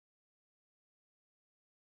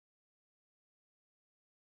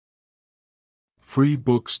Free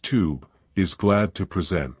Books Tube is glad to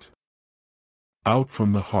present Out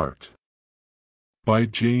from the Heart by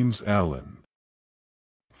James Allen.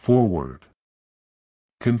 Foreword.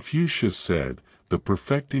 Confucius said, "The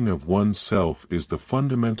perfecting of oneself is the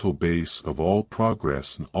fundamental base of all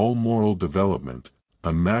progress and all moral development,"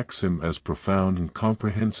 a maxim as profound and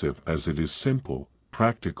comprehensive as it is simple,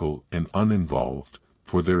 practical and uninvolved,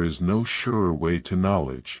 for there is no surer way to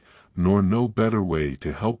knowledge, nor no better way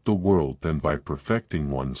to help the world than by perfecting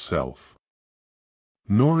oneself.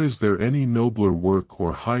 Nor is there any nobler work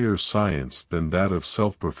or higher science than that of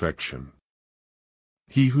self-perfection.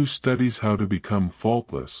 He who studies how to become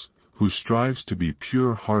faultless, who strives to be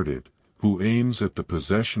pure-hearted, who aims at the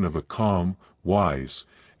possession of a calm, wise,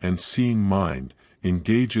 and seeing mind,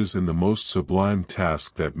 engages in the most sublime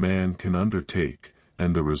task that man can undertake,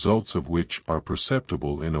 and the results of which are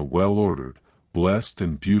perceptible in a well-ordered, blessed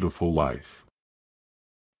and beautiful life.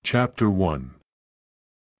 Chapter 1.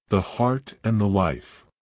 The Heart and the Life.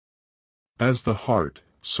 As the heart,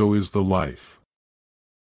 so is the life.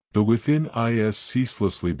 The within is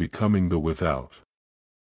ceaselessly becoming the without.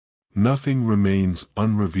 Nothing remains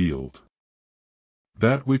unrevealed.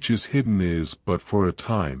 That which is hidden is but for a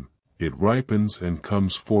time, it ripens and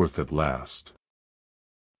comes forth at last.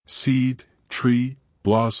 Seed, tree,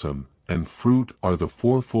 blossom, and fruit are the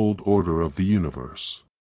fourfold order of the universe.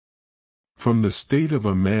 From the state of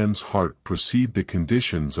a man's heart proceed the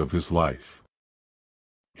conditions of his life.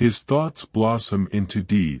 His thoughts blossom into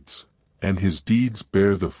deeds, and his deeds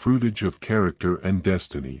bear the fruitage of character and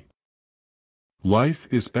destiny. Life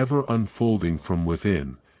is ever unfolding from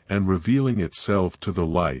within, and revealing itself to the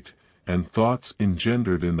light, and thoughts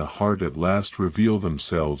engendered in the heart at last reveal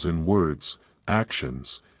themselves in words,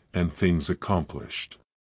 actions, and things accomplished.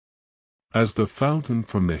 As the fountain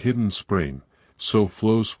from the hidden spring, so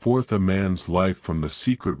flows forth a man's life from the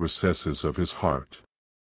secret recesses of his heart.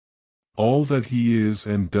 All that he is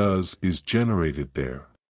and does is generated there.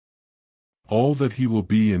 All that he will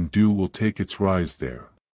be and do will take its rise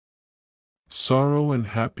there. Sorrow and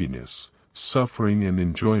happiness, suffering and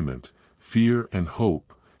enjoyment, fear and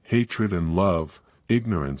hope, hatred and love,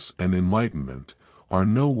 ignorance and enlightenment, are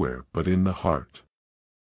nowhere but in the heart.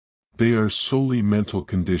 They are solely mental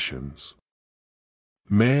conditions.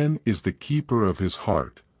 Man is the keeper of his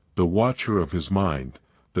heart, the watcher of his mind,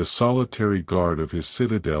 the solitary guard of his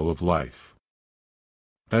citadel of life.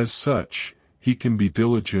 As such, he can be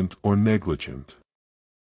diligent or negligent.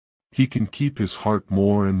 He can keep his heart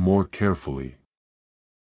more and more carefully.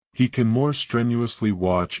 He can more strenuously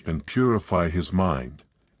watch and purify his mind,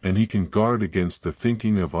 and he can guard against the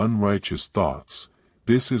thinking of unrighteous thoughts.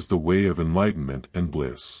 This is the way of enlightenment and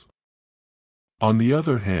bliss. On the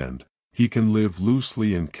other hand, he can live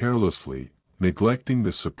loosely and carelessly, neglecting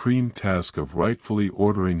the supreme task of rightfully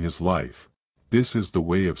ordering his life. This is the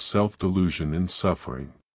way of self-delusion and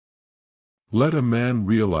suffering. Let a man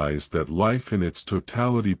realize that life in its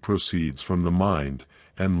totality proceeds from the mind,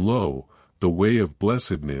 and lo, the way of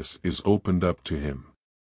blessedness is opened up to him.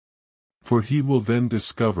 For he will then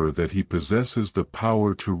discover that he possesses the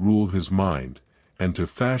power to rule his mind, and to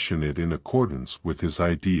fashion it in accordance with his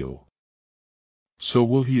ideal. So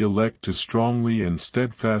will he elect to strongly and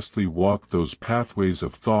steadfastly walk those pathways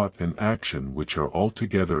of thought and action which are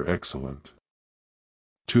altogether excellent.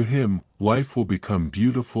 To him, life will become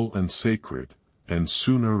beautiful and sacred, and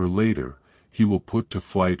sooner or later, he will put to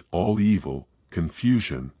flight all evil,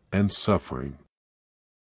 confusion, and suffering.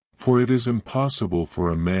 For it is impossible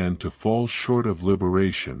for a man to fall short of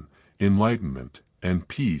liberation, enlightenment, and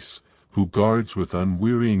peace, who guards with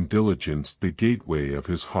unwearying diligence the gateway of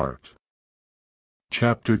his heart.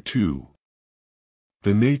 Chapter 2.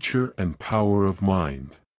 The Nature and Power of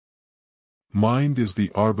Mind. Mind is the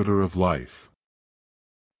arbiter of life.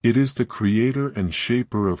 It is the creator and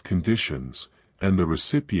shaper of conditions, and the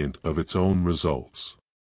recipient of its own results.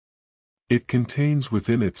 It contains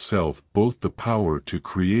within itself both the power to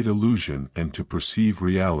create illusion and to perceive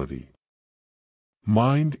reality.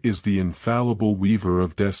 Mind is the infallible weaver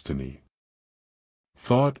of destiny.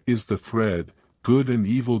 Thought is the thread, good and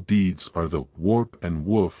evil deeds are the warp and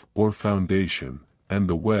woof or foundation, and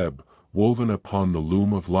the web, woven upon the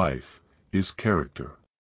loom of life, is character.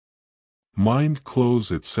 Mind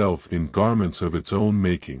clothes itself in garments of its own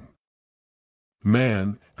making.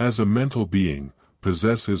 Man, as a mental being,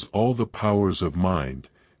 possesses all the powers of mind,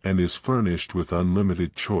 and is furnished with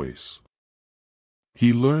unlimited choice.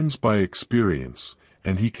 He learns by experience,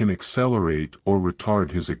 and he can accelerate or retard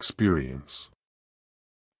his experience.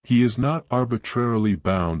 He is not arbitrarily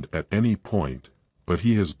bound at any point, but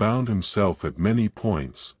he has bound himself at many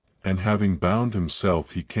points, and having bound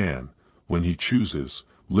himself he can, when he chooses,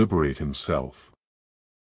 liberate himself.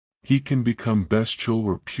 He can become bestial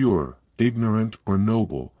or pure, ignorant or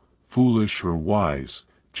noble, foolish or wise,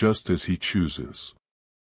 just as he chooses.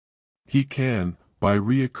 He can, by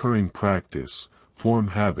reoccurring practice, form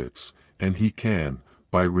habits, and he can,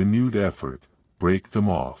 by renewed effort, break them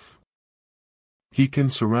off. He can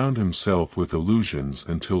surround himself with illusions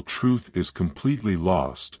until truth is completely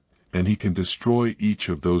lost, and he can destroy each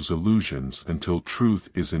of those illusions until truth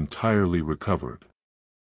is entirely recovered.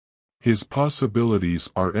 His possibilities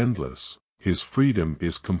are endless, his freedom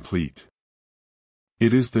is complete.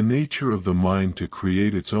 It is the nature of the mind to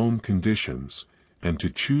create its own conditions, and to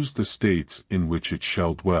choose the states in which it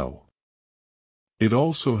shall dwell. It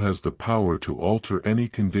also has the power to alter any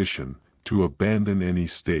condition, to abandon any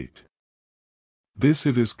state. This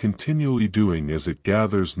it is continually doing as it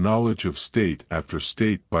gathers knowledge of state after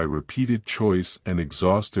state by repeated choice and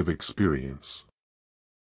exhaustive experience.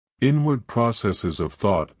 Inward processes of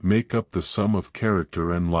thought make up the sum of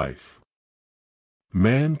character and life.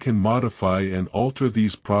 Man can modify and alter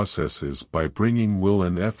these processes by bringing will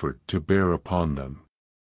and effort to bear upon them.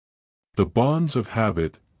 The bonds of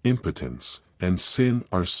habit, impotence, and sin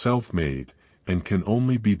are self-made, and can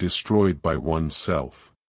only be destroyed by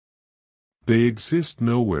oneself. They exist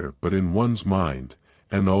nowhere but in one's mind,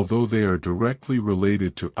 and although they are directly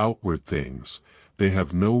related to outward things, they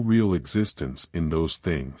have no real existence in those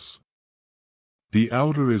things. The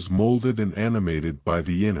outer is molded and animated by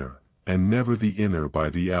the inner, and never the inner by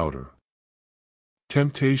the outer.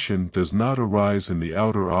 Temptation does not arise in the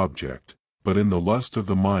outer object, but in the lust of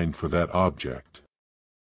the mind for that object.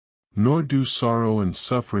 Nor do sorrow and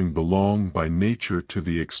suffering belong by nature to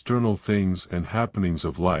the external things and happenings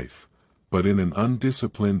of life, but in an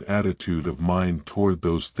undisciplined attitude of mind toward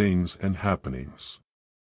those things and happenings.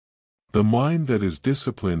 The mind that is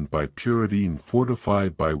disciplined by purity and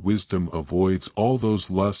fortified by wisdom avoids all those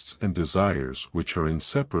lusts and desires which are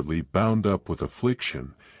inseparably bound up with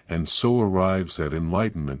affliction, and so arrives at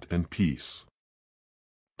enlightenment and peace.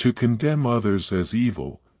 To condemn others as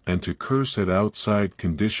evil, and to curse at outside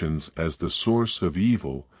conditions as the source of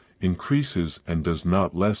evil, increases and does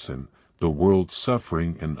not lessen the world's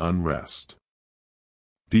suffering and unrest.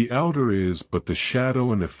 The outer is but the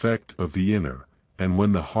shadow and effect of the inner, and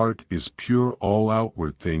when the heart is pure all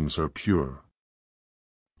outward things are pure.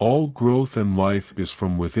 All growth and life is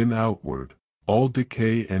from within outward, all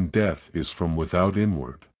decay and death is from without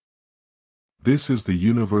inward. This is the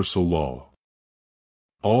universal law.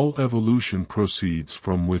 All evolution proceeds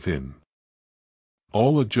from within.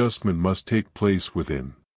 All adjustment must take place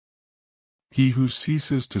within. He who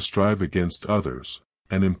ceases to strive against others,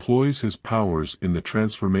 and employs his powers in the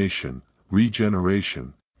transformation,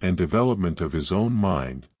 regeneration, and development of his own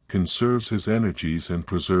mind, conserves his energies and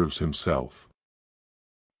preserves himself.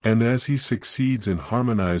 And as he succeeds in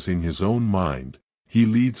harmonizing his own mind, he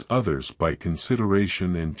leads others by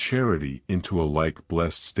consideration and charity into a like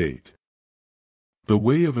blessed state. The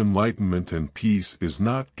way of enlightenment and peace is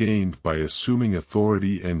not gained by assuming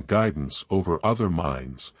authority and guidance over other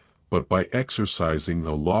minds, but by exercising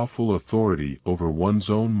a lawful authority over one's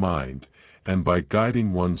own mind, and by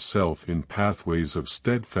guiding oneself in pathways of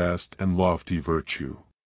steadfast and lofty virtue.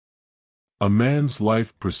 A man's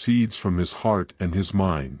life proceeds from his heart and his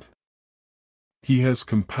mind. He has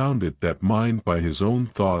compounded that mind by his own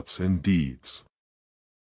thoughts and deeds.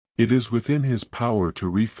 It is within his power to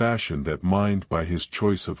refashion that mind by his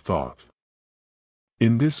choice of thought.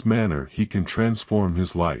 In this manner he can transform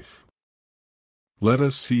his life. Let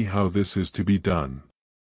us see how this is to be done.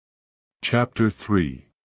 Chapter 3.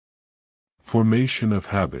 Formation of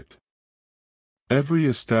Habit. Every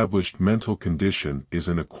established mental condition is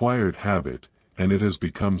an acquired habit, and it has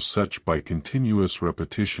become such by continuous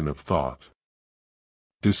repetition of thought.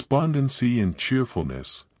 Despondency and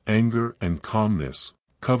cheerfulness, anger and calmness,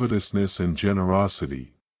 covetousness and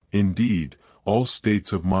generosity, indeed, all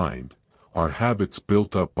states of mind, are habits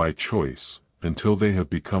built up by choice, until they have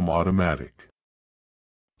become automatic.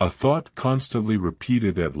 A thought constantly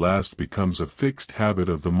repeated at last becomes a fixed habit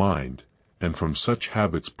of the mind, and from such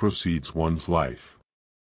habits proceeds one's life.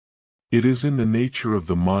 It is in the nature of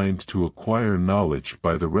the mind to acquire knowledge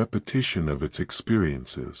by the repetition of its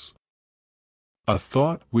experiences. A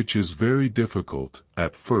thought which is very difficult,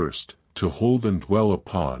 at first, to hold and dwell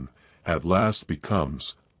upon, at last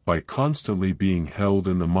becomes, by constantly being held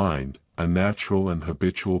in the mind, a natural and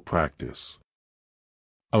habitual practice.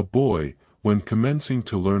 A boy, when commencing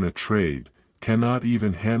to learn a trade, cannot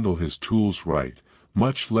even handle his tools right,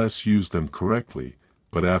 much less use them correctly,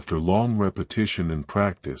 but after long repetition and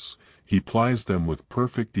practice, he plies them with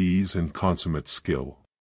perfect ease and consummate skill.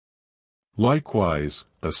 Likewise,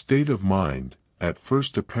 a state of mind, at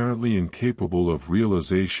first apparently incapable of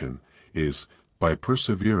realization, is, by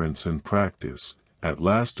perseverance and practice, at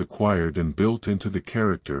last acquired and built into the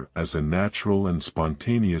character as a natural and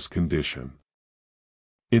spontaneous condition.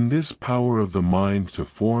 In this power of the mind to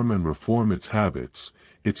form and reform its habits,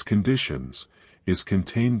 its conditions, is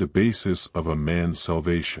contained the basis of a man's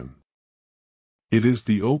salvation. It is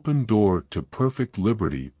the open door to perfect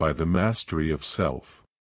liberty by the mastery of self.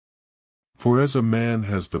 For as a man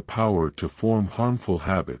has the power to form harmful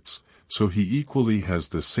habits, so he equally has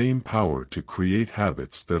the same power to create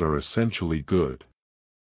habits that are essentially good.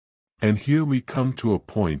 And here we come to a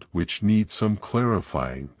point which needs some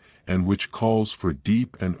clarifying, and which calls for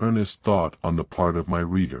deep and earnest thought on the part of my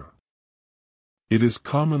reader. It is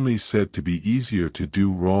commonly said to be easier to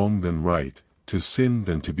do wrong than right, to sin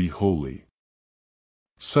than to be holy.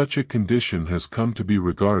 Such a condition has come to be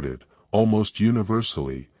regarded, almost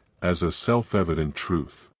universally, as a self-evident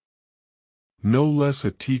truth. No less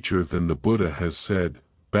a teacher than the Buddha has said,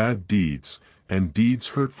 "Bad deeds, and deeds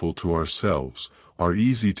hurtful to ourselves, are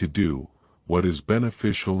easy to do, what is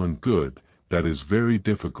beneficial and good, that is very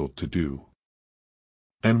difficult to do."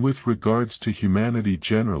 And with regards to humanity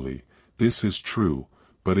generally, this is true,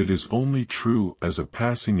 but it is only true as a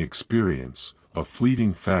passing experience, a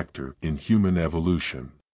fleeting factor in human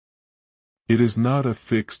evolution. It is not a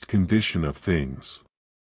fixed condition of things.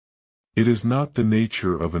 It is not the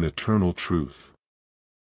nature of an eternal truth.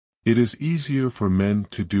 It is easier for men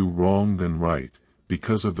to do wrong than right,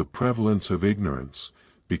 because of the prevalence of ignorance,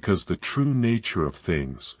 because the true nature of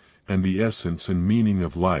things, and the essence and meaning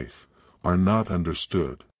of life, are not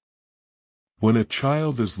understood. When a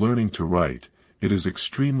child is learning to write, it is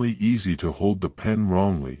extremely easy to hold the pen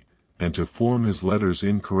wrongly, and to form his letters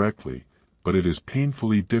incorrectly, but it is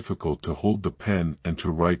painfully difficult to hold the pen and to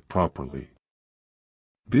write properly.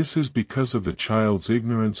 This is because of the child's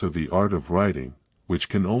ignorance of the art of writing, which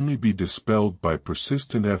can only be dispelled by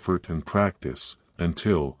persistent effort and practice,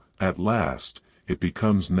 until, at last, it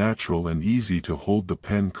becomes natural and easy to hold the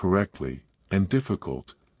pen correctly, and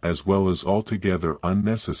difficult, as well as altogether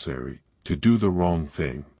unnecessary, to do the wrong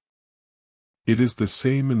thing. It is the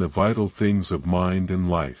same in the vital things of mind and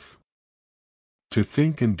life. To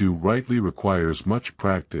think and do rightly requires much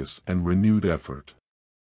practice and renewed effort.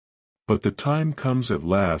 But the time comes at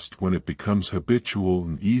last when it becomes habitual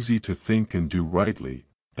and easy to think and do rightly,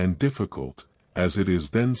 and difficult, as it is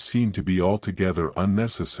then seen to be altogether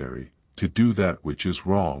unnecessary, to do that which is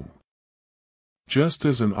wrong. Just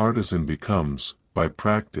as an artisan becomes, by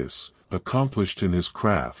practice, accomplished in his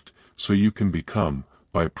craft, so you can become,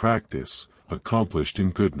 by practice, accomplished in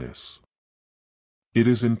goodness. It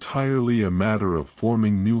is entirely a matter of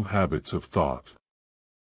forming new habits of thought.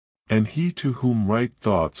 And he to whom right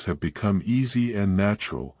thoughts have become easy and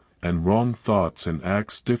natural, and wrong thoughts and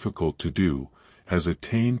acts difficult to do, has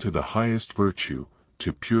attained to the highest virtue,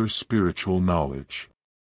 to pure spiritual knowledge.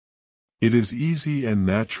 It is easy and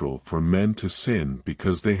natural for men to sin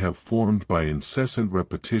because they have formed by incessant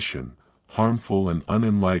repetition, harmful and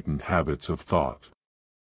unenlightened habits of thought.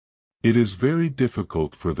 It is very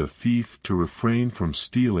difficult for the thief to refrain from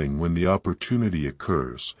stealing when the opportunity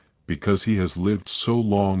occurs, because he has lived so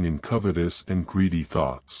long in covetous and greedy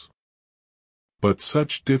thoughts. But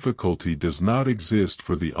such difficulty does not exist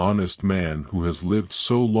for the honest man who has lived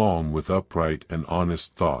so long with upright and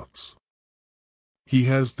honest thoughts. He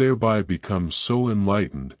has thereby become so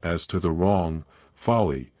enlightened as to the wrong,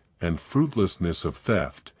 folly, and fruitlessness of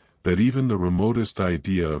theft, that even the remotest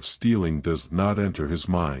idea of stealing does not enter his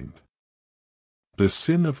mind. The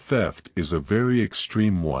sin of theft is a very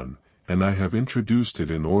extreme one, and I have introduced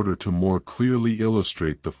it in order to more clearly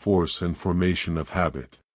illustrate the force and formation of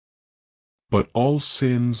habit. But all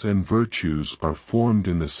sins and virtues are formed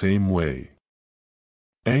in the same way.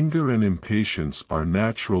 Anger and impatience are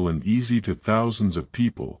natural and easy to thousands of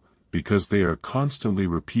people, because they are constantly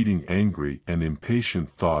repeating angry and impatient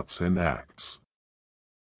thoughts and acts.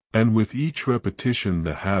 And with each repetition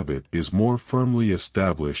the habit is more firmly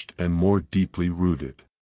established and more deeply rooted.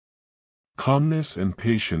 Calmness and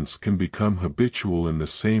patience can become habitual in the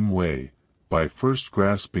same way, by first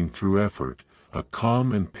grasping through effort, a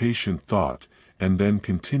calm and patient thought, and then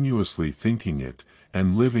continuously thinking it,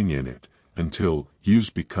 and living in it, until use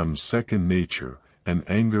becomes second nature, and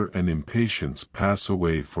anger and impatience pass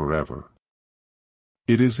away forever.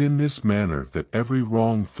 It is in this manner that every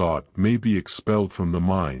wrong thought may be expelled from the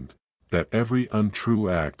mind, that every untrue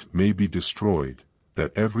act may be destroyed,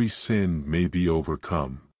 that every sin may be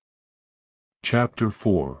overcome. Chapter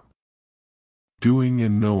 4. Doing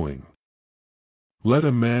and Knowing. Let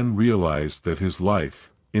a man realize that his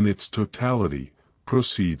life, in its totality,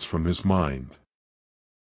 proceeds from his mind.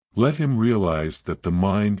 Let him realize that the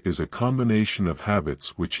mind is a combination of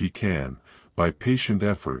habits which he can, by patient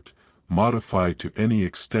effort, modify to any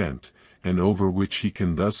extent, and over which he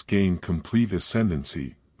can thus gain complete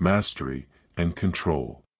ascendancy, mastery, and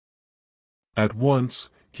control. At once,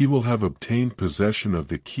 he will have obtained possession of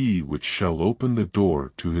the key which shall open the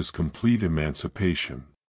door to his complete emancipation.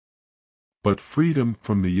 But freedom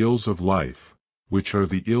from the ills of life, which are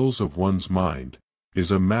the ills of one's mind,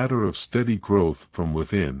 is a matter of steady growth from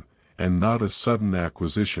within, and not a sudden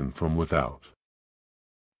acquisition from without.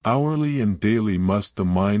 Hourly and daily must the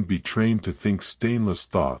mind be trained to think stainless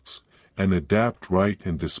thoughts, and adapt right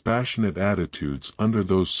and dispassionate attitudes under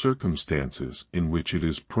those circumstances in which it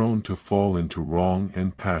is prone to fall into wrong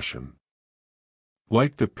and passion.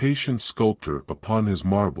 Like the patient sculptor upon his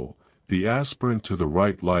marble, the aspirant to the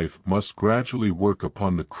right life must gradually work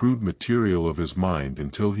upon the crude material of his mind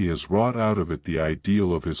until he has wrought out of it the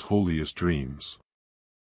ideal of his holiest dreams.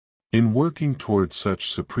 In working toward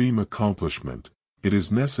such supreme accomplishment, it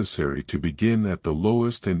is necessary to begin at the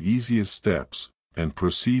lowest and easiest steps, and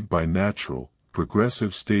proceed by natural,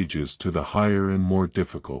 progressive stages to the higher and more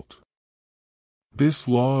difficult. This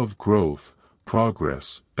law of growth,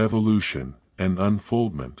 progress, evolution, and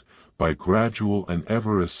unfoldment, by gradual and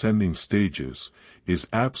ever-ascending stages, is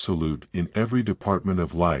absolute in every department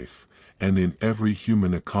of life, and in every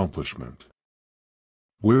human accomplishment.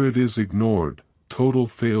 Where it is ignored, total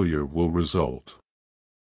failure will result.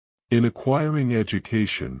 In acquiring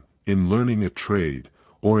education, in learning a trade,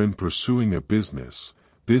 or in pursuing a business,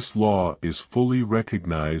 this law is fully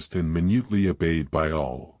recognized and minutely obeyed by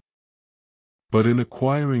all. But in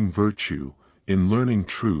acquiring virtue, in learning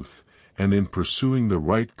truth, and in pursuing the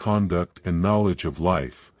right conduct and knowledge of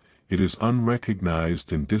life, it is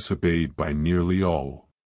unrecognized and disobeyed by nearly all.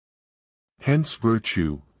 Hence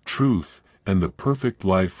virtue, truth, and the perfect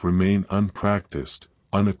life remain unpracticed,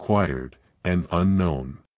 unacquired, and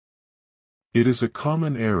unknown. It is a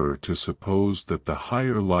common error to suppose that the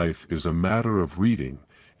higher life is a matter of reading,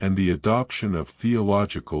 and the adoption of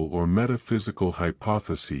theological or metaphysical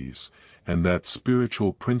hypotheses, and that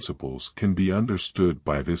spiritual principles can be understood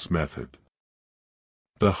by this method.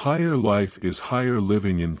 The higher life is higher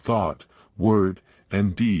living in thought, word,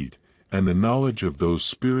 and deed, and the knowledge of those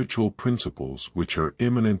spiritual principles which are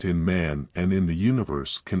immanent in man and in the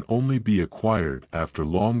universe can only be acquired after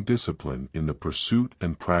long discipline in the pursuit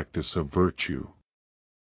and practice of virtue.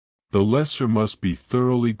 The lesser must be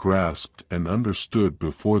thoroughly grasped and understood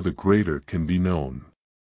before the greater can be known.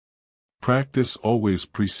 Practice always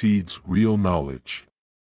precedes real knowledge.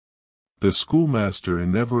 The schoolmaster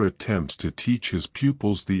never attempts to teach his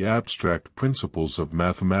pupils the abstract principles of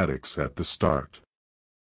mathematics at the start.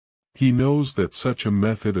 He knows that such a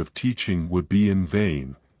method of teaching would be in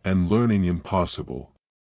vain, and learning impossible.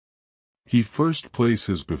 He first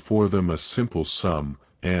places before them a simple sum,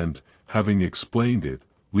 and, having explained it,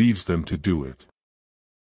 leaves them to do it.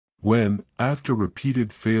 When, after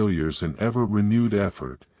repeated failures and ever-renewed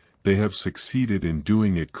effort, they have succeeded in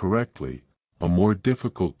doing it correctly, a more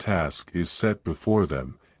difficult task is set before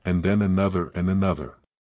them, and then another and another.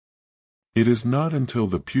 It is not until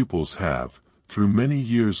the pupils have, through many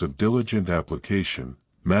years of diligent application,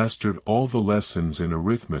 mastered all the lessons in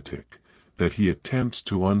arithmetic, that he attempts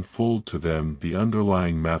to unfold to them the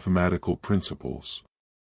underlying mathematical principles.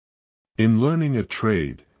 In learning a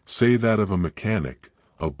trade, say that of a mechanic,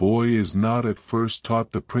 a boy is not at first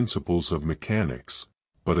taught the principles of mechanics,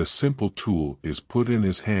 but a simple tool is put in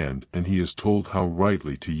his hand and he is told how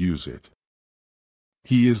rightly to use it.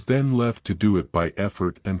 He is then left to do it by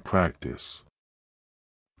effort and practice.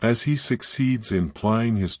 As he succeeds in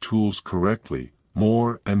plying his tools correctly,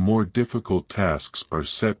 more and more difficult tasks are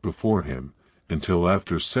set before him, until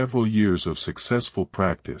after several years of successful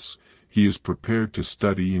practice, he is prepared to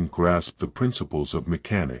study and grasp the principles of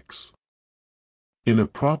mechanics. In a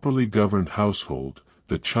properly governed household,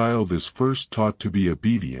 the child is first taught to be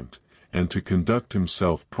obedient, and to conduct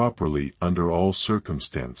himself properly under all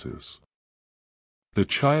circumstances. The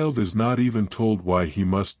child is not even told why he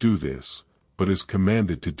must do this, but is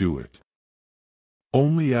commanded to do it.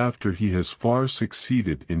 Only after he has far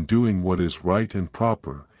succeeded in doing what is right and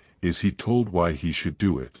proper, is he told why he should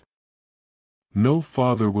do it. No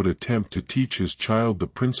father would attempt to teach his child the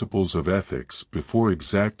principles of ethics before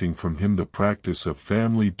exacting from him the practice of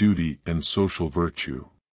family duty and social virtue.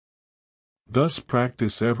 Thus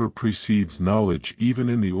practice ever precedes knowledge even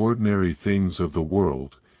in the ordinary things of the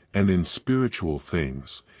world, and in spiritual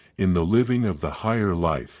things, in the living of the higher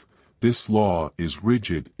life, this law is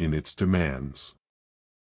rigid in its demands.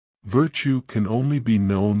 Virtue can only be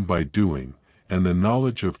known by doing, and the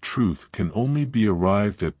knowledge of truth can only be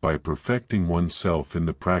arrived at by perfecting oneself in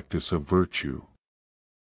the practice of virtue.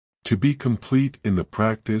 To be complete in the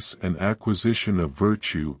practice and acquisition of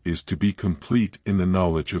virtue is to be complete in the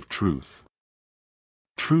knowledge of truth.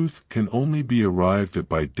 Truth can only be arrived at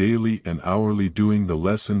by daily and hourly doing the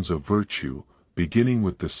lessons of virtue, beginning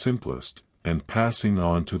with the simplest, and passing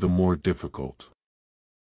on to the more difficult.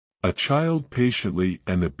 A child patiently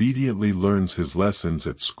and obediently learns his lessons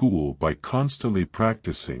at school by constantly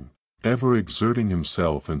practicing, ever exerting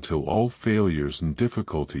himself until all failures and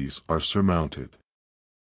difficulties are surmounted.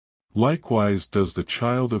 Likewise does the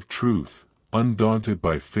child of truth, undaunted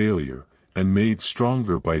by failure, and made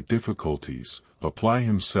stronger by difficulties, apply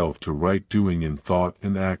himself to right doing in thought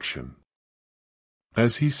and action.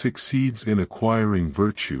 As he succeeds in acquiring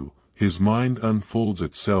virtue, his mind unfolds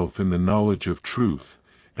itself in the knowledge of truth,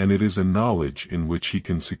 and it is a knowledge in which he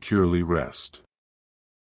can securely rest.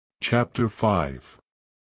 Chapter 5.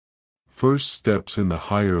 First Steps in the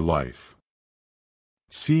Higher Life.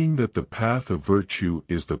 Seeing that the path of virtue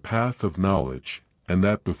is the path of knowledge, and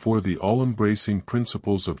that before the all-embracing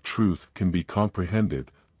principles of truth can be comprehended,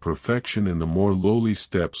 perfection in the more lowly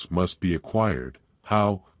steps must be acquired,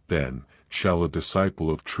 how, then, shall a disciple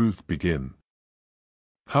of truth begin?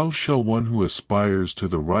 How shall one who aspires to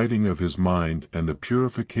the righting of his mind and the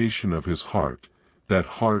purification of his heart, that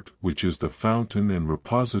heart which is the fountain and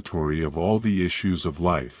repository of all the issues of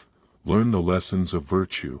life, learn the lessons of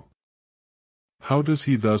virtue? How does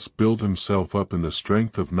he thus build himself up in the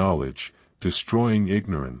strength of knowledge, destroying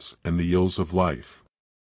ignorance and the ills of life?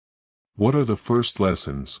 What are the first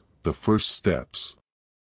lessons, the first steps?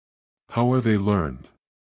 How are they learned?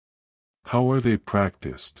 How are they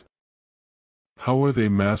practiced? How are they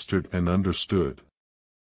mastered and understood?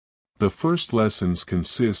 The first lessons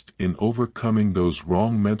consist in overcoming those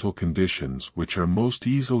wrong mental conditions which are most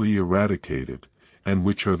easily eradicated, and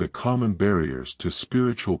which are the common barriers to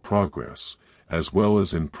spiritual progress, as well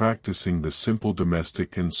as in practicing the simple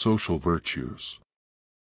domestic and social virtues.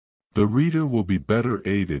 The reader will be better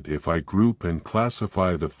aided if I group and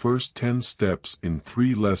classify the first 10 steps in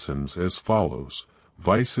 3 lessons as follows: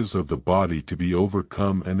 vices of the body to be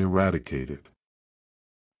overcome and eradicated.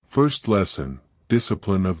 First lesson,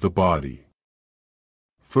 discipline of the body.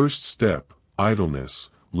 First step, idleness,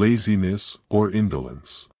 laziness or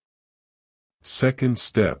indolence. Second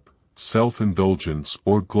step, self-indulgence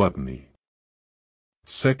or gluttony.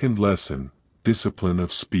 Second lesson, discipline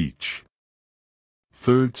of speech.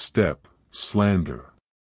 Third step, slander.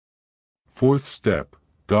 Fourth step,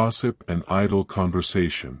 gossip and idle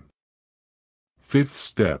conversation. Fifth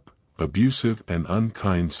step, abusive and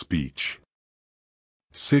unkind speech.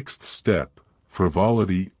 Sixth step,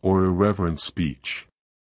 frivolity or irreverent speech.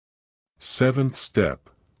 Seventh step,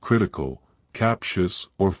 critical, captious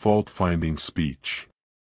or fault-finding speech.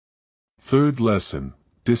 Third lesson,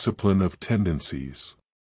 discipline of tendencies.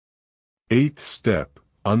 Eighth step,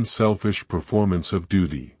 unselfish performance of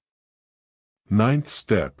duty. Ninth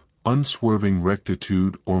step, unswerving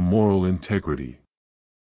rectitude or moral integrity.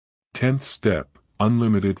 10th step,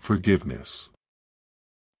 unlimited forgiveness.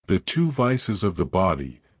 The 2 vices of the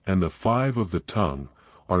body, and the 5 of the tongue,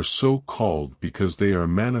 are so called because they are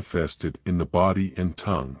manifested in the body and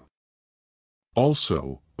tongue.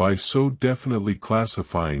 Also, by so definitely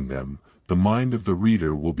classifying them, the mind of the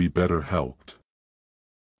reader will be better helped.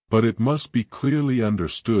 But it must be clearly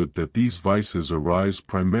understood that these vices arise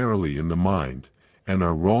primarily in the mind, and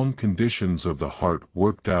are wrong conditions of the heart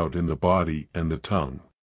worked out in the body and the tongue.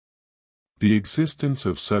 The existence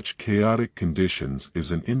of such chaotic conditions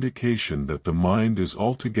is an indication that the mind is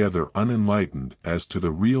altogether unenlightened as to the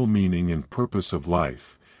real meaning and purpose of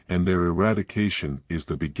life, and their eradication is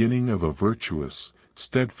the beginning of a virtuous,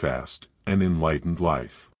 steadfast, and enlightened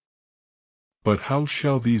life. But how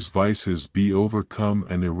shall these vices be overcome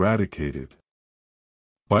and eradicated?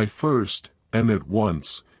 By first, and at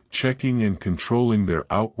once, checking and controlling their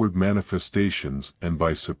outward manifestations and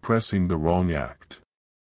by suppressing the wrong act.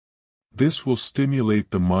 This will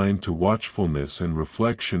stimulate the mind to watchfulness and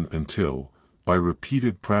reflection until, by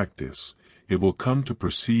repeated practice, it will come to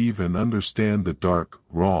perceive and understand the dark,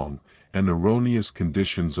 wrong, and erroneous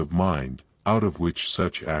conditions of mind, out of which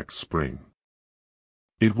such acts spring.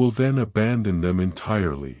 It will then abandon them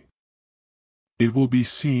entirely. It will be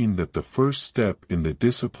seen that the first step in the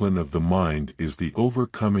discipline of the mind is the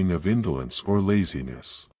overcoming of indolence or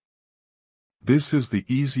laziness. This is the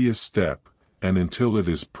easiest step, and until it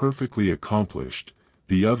is perfectly accomplished,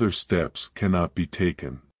 the other steps cannot be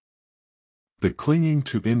taken. The clinging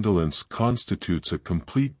to indolence constitutes a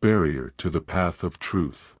complete barrier to the path of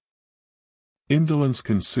truth. Indolence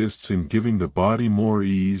consists in giving the body more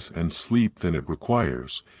ease and sleep than it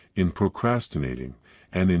requires, in procrastinating,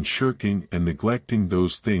 and in shirking and neglecting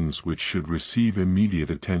those things which should receive immediate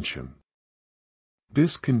attention.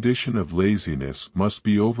 This condition of laziness must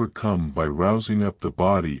be overcome by rousing up the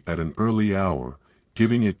body at an early hour,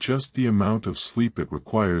 giving it just the amount of sleep it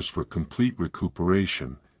requires for complete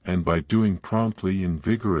recuperation, and by doing promptly and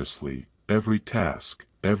vigorously every task,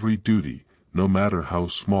 every duty, no matter how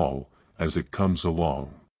small, as it comes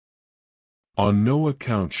along. On no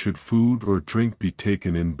account should food or drink be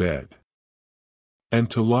taken in bed. And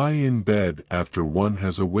to lie in bed after one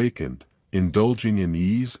has awakened, indulging in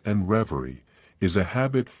ease and reverie, is a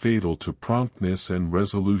habit fatal to promptness and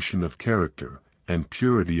resolution of character, and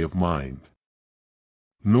purity of mind.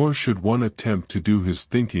 Nor should one attempt to do his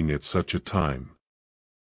thinking at such a time.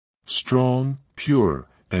 Strong, pure,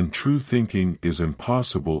 and true thinking is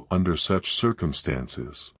impossible under such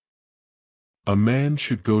circumstances. A man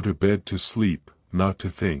should go to bed to sleep, not to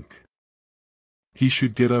think. He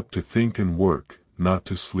should get up to think and work, not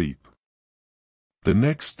to sleep. The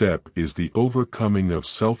next step is the overcoming of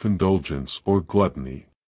self-indulgence or gluttony.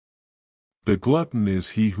 The glutton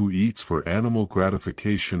is he who eats for animal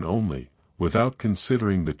gratification only, without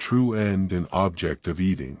considering the true end and object of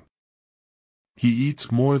eating. He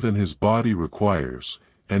eats more than his body requires,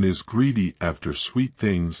 and is greedy after sweet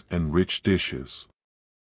things and rich dishes.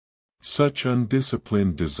 Such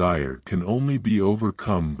undisciplined desire can only be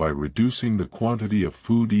overcome by reducing the quantity of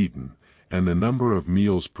food eaten, and the number of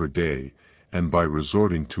meals per day, and by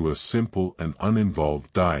resorting to a simple and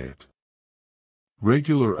uninvolved diet.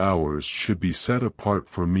 Regular hours should be set apart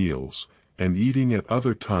for meals, and eating at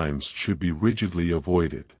other times should be rigidly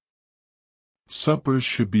avoided. Suppers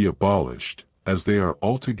should be abolished, as they are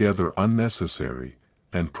altogether unnecessary,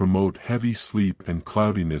 and promote heavy sleep and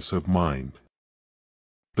cloudiness of mind.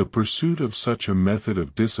 The pursuit of such a method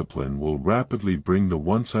of discipline will rapidly bring the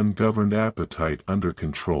once ungoverned appetite under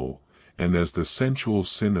control, and as the sensual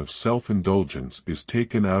sin of self-indulgence is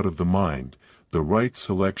taken out of the mind, the right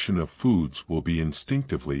selection of foods will be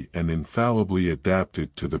instinctively and infallibly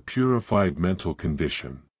adapted to the purified mental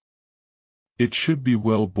condition. It should be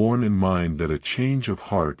well borne in mind that a change of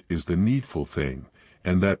heart is the needful thing,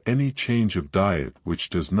 and that any change of diet which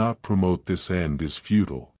does not promote this end is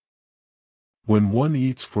futile. When one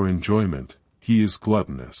eats for enjoyment, he is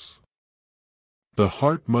gluttonous. The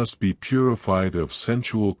heart must be purified of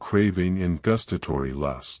sensual craving and gustatory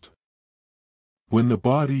lust. When the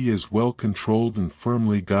body is well controlled and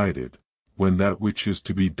firmly guided, when that which is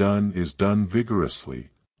to be done is done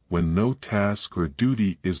vigorously, when no task or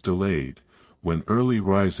duty is delayed, when early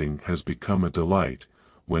rising has become a delight,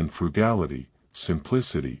 when frugality,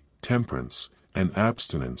 simplicity, temperance, and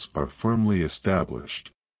abstinence are firmly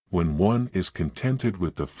established, when one is contented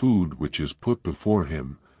with the food which is put before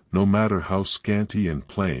him, no matter how scanty and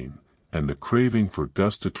plain, and the craving for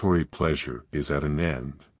gustatory pleasure is at an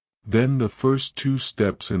end, then the first two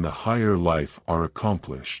steps in the higher life are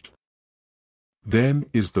accomplished. Then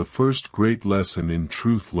is the first great lesson in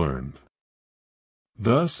truth learned.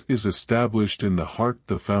 Thus is established in the heart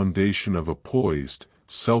the foundation of a poised,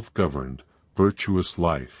 self-governed, virtuous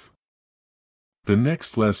life. The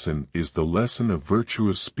next lesson is the lesson of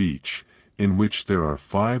virtuous speech, in which there are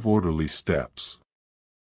 5 orderly steps.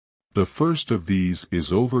 The first of these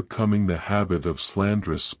is overcoming the habit of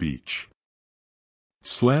slanderous speech.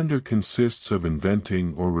 Slander consists of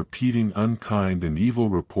inventing or repeating unkind and evil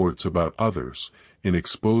reports about others, in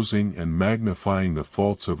exposing and magnifying the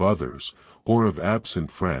faults of others, or of absent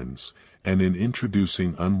friends, and in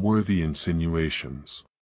introducing unworthy insinuations.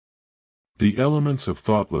 The elements of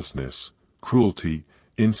thoughtlessness, cruelty,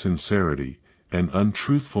 insincerity, and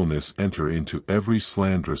untruthfulness enter into every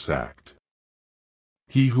slanderous act.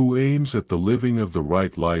 He who aims at the living of the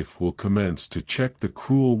right life will commence to check the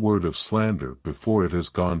cruel word of slander before it has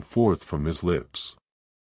gone forth from his lips.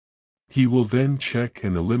 He will then check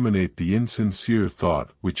and eliminate the insincere thought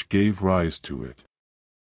which gave rise to it.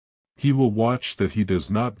 He will watch that he does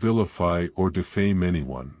not vilify or defame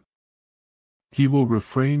anyone. He will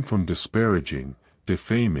refrain from disparaging,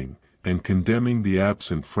 defaming, and condemning the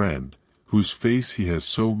absent friend, whose face he has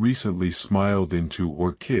so recently smiled into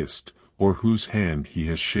or kissed, or whose hand he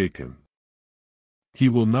has shaken. He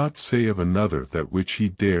will not say of another that which he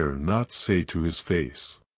dare not say to his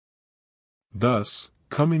face. Thus,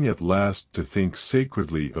 coming at last to think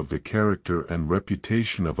sacredly of the character and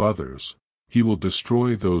reputation of others, he will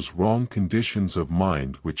destroy those wrong conditions of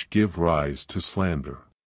mind which give rise to slander.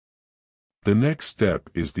 The next step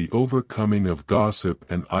is the overcoming of gossip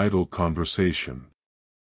and idle conversation.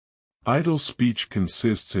 Idle speech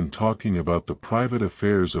consists in talking about the private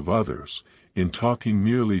affairs of others, in talking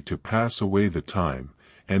merely to pass away the time,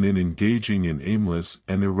 and in engaging in aimless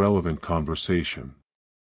and irrelevant conversation.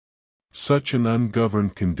 Such an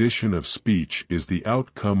ungoverned condition of speech is the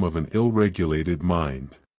outcome of an ill-regulated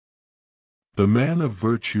mind. The man of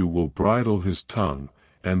virtue will bridle his tongue,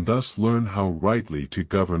 and thus learn how rightly to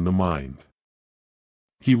govern the mind.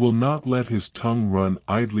 He will not let his tongue run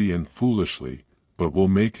idly and foolishly, but will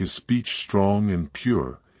make his speech strong and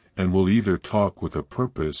pure, and will either talk with a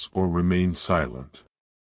purpose or remain silent.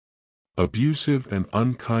 Abusive and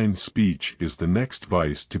unkind speech is the next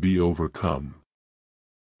vice to be overcome.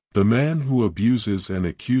 The man who abuses and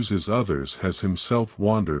accuses others has himself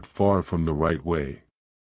wandered far from the right way.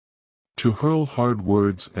 To hurl hard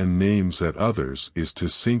words and names at others is to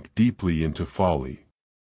sink deeply into folly.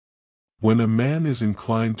 When a man is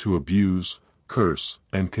inclined to abuse, curse,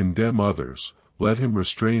 and condemn others, let him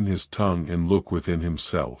restrain his tongue and look within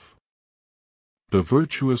himself. The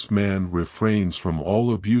virtuous man refrains from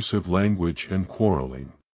all abusive language and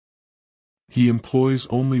quarreling. He employs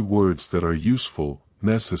only words that are useful,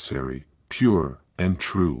 necessary, pure, and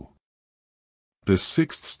true. The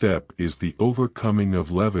sixth step is the overcoming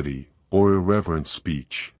of levity, or irreverent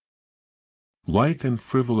speech. Light and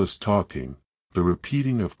frivolous talking, the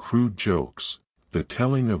repeating of crude jokes, the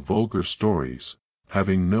telling of vulgar stories,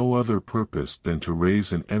 having no other purpose than to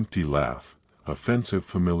raise an empty laugh, offensive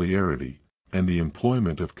familiarity, and the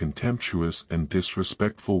employment of contemptuous and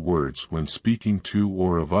disrespectful words when speaking to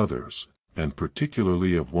or of others, and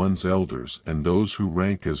particularly of one's elders and those who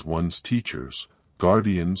rank as one's teachers,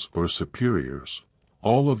 guardians or superiors,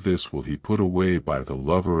 all of this will he put away by the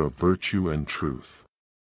lover of virtue and truth.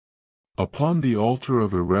 Upon the altar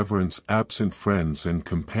of irreverence absent friends and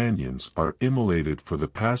companions are immolated for the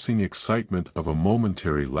passing excitement of a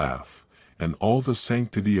momentary laugh, and all the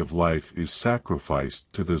sanctity of life is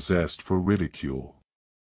sacrificed to the zest for ridicule.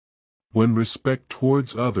 When respect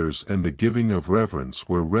towards others and the giving of reverence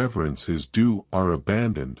where reverence is due are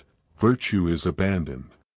abandoned, virtue is abandoned.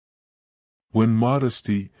 When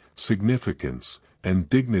modesty, significance, and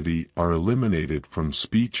dignity are eliminated from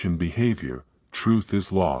speech and behavior, truth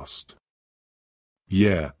is lost.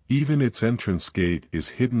 Yea, even its entrance gate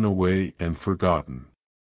is hidden away and forgotten.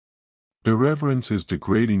 Irreverence is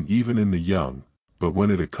degrading even in the young, but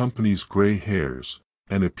when it accompanies gray hairs,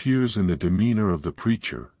 and appears in the demeanor of the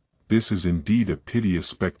preacher, this is indeed a piteous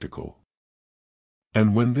spectacle.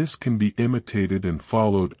 And when this can be imitated and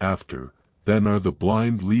followed after, then are the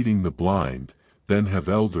blind leading the blind, then have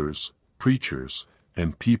elders, preachers,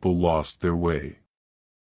 and people lost their way.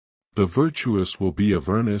 The virtuous will be of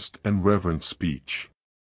earnest and reverent speech.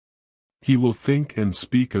 He will think and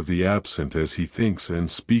speak of the absent as he thinks and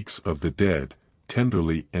speaks of the dead,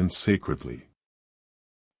 tenderly and sacredly.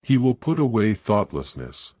 He will put away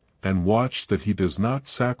thoughtlessness, and watch that he does not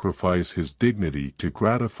sacrifice his dignity to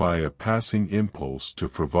gratify a passing impulse to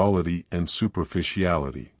frivolity and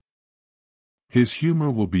superficiality. His humor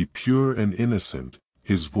will be pure and innocent,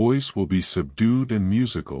 his voice will be subdued and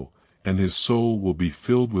musical, and his soul will be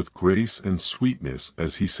filled with grace and sweetness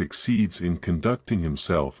as he succeeds in conducting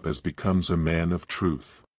himself as becomes a man of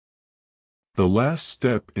truth. The last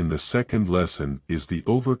step in the second lesson is the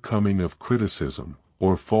overcoming of criticism,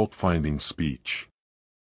 or fault-finding speech.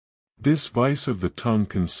 This vice of the tongue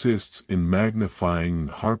consists in magnifying and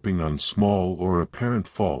harping on small or apparent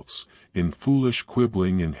faults, in foolish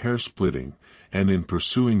quibbling and hair-splitting, and in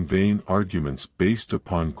pursuing vain arguments based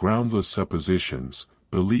upon groundless suppositions,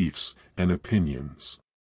 beliefs, and opinions.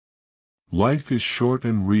 Life is short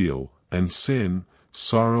and real, and sin,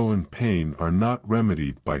 sorrow and pain are not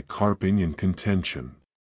remedied by carping and contention.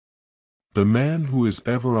 The man who is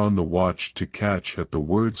ever on the watch to catch at the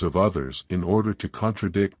words of others in order to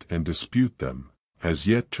contradict and dispute them, has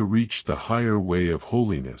yet to reach the higher way of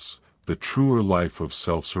holiness, the truer life of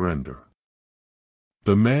self-surrender.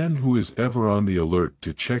 The man who is ever on the alert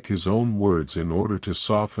to check his own words in order to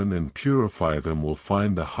soften and purify them will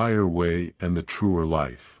find the higher way and the truer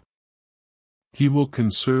life. He will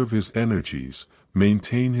conserve his energies,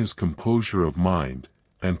 maintain his composure of mind,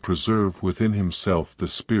 and preserve within himself the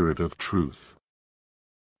spirit of truth.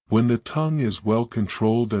 When the tongue is well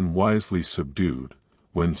controlled and wisely subdued,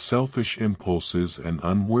 when selfish impulses and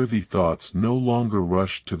unworthy thoughts no longer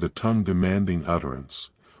rush to the tongue demanding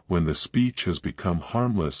utterance, when the speech has become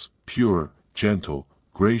harmless, pure, gentle,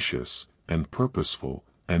 gracious, and purposeful,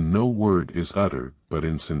 and no word is uttered but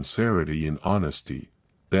in sincerity and honesty,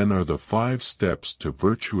 then are the 5 steps to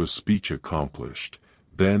virtuous speech accomplished.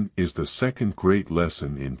 Then is the second great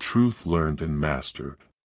lesson in truth learned and mastered.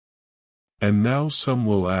 And now some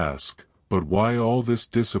will ask, but why all this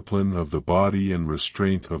discipline of the body and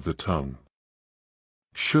restraint of the tongue?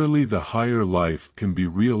 Surely the higher life can be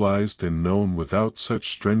realized and known without such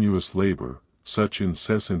strenuous labor, such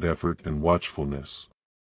incessant effort and watchfulness.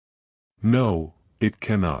 No, it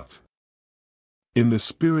cannot. In the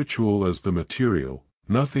spiritual as the material,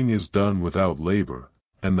 nothing is done without labor,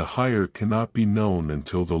 and the higher cannot be known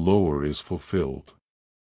until the lower is fulfilled.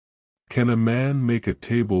 Can a man make a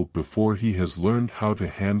table before he has learned how to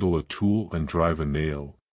handle a tool and drive a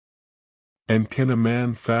nail? And can a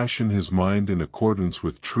man fashion his mind in accordance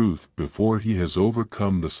with truth before he has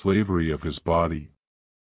overcome the slavery of his body?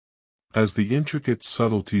 As the intricate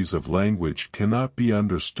subtleties of language cannot be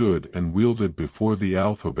understood and wielded before the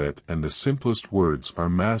alphabet and the simplest words are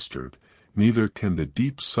mastered, neither can the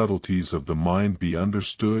deep subtleties of the mind be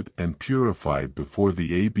understood and purified before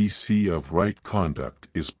the ABC of right conduct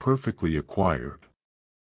is perfectly acquired.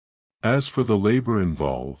 As for the labor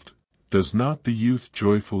involved, does not the youth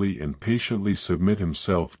joyfully and patiently submit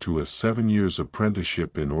himself to a 7 years'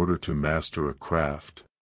 apprenticeship in order to master a craft?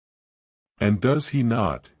 And does he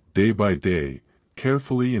not, day by day,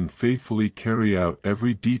 carefully and faithfully carry out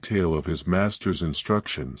every detail of his master's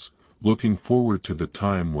instructions, looking forward to the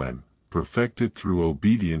time when, perfected through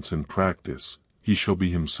obedience and practice, he shall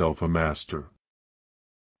be himself a master?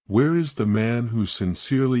 Where is the man who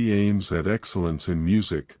sincerely aims at excellence in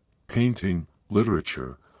music, painting,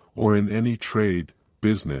 literature, or in any trade,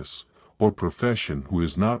 business, or profession, who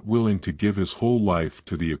is not willing to give his whole life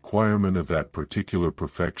to the acquirement of that particular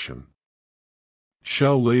perfection?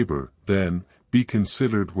 Shall labor, then, be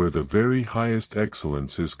considered where the very highest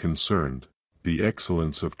excellence is concerned, the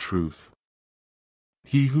excellence of truth?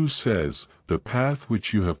 He who says, "The path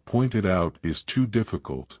which you have pointed out is too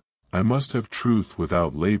difficult, I must have truth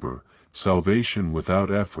without labor, salvation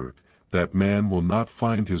without effort," that man will not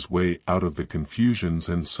find his way out of the confusions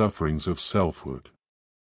and sufferings of selfhood.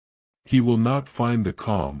 He will not find the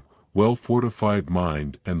calm, well-fortified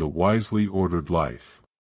mind and the wisely ordered life.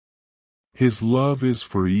 His love is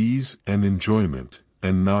for ease and enjoyment,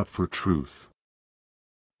 and not for truth.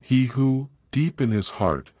 He who, deep in his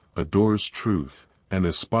heart, adores truth, and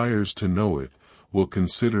aspires to know it, will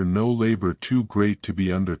consider no labor too great to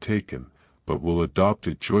be undertaken, but will adopt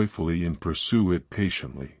it joyfully and pursue it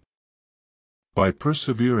patiently. By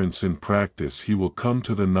perseverance in practice he will come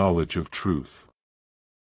to the knowledge of truth.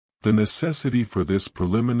 The necessity for this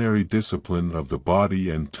preliminary discipline of the body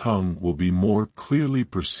and tongue will be more clearly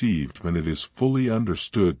perceived when it is fully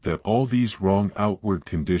understood that all these wrong outward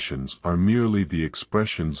conditions are merely the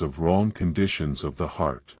expressions of wrong conditions of the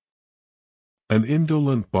heart. An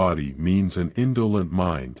indolent body means an indolent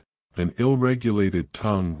mind, an ill-regulated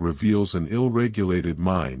tongue reveals an ill-regulated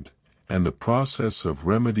mind, and the process of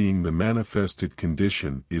remedying the manifested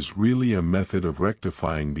condition is really a method of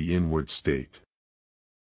rectifying the inward state.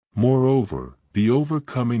 Moreover, the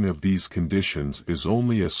overcoming of these conditions is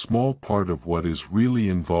only a small part of what is really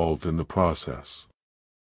involved in the process.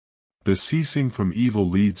 The ceasing from evil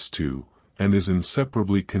leads to, and is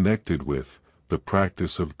inseparably connected with, the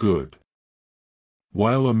practice of good.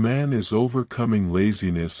 While a man is overcoming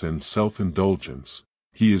laziness and self-indulgence,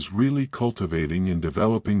 he is really cultivating and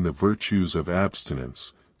developing the virtues of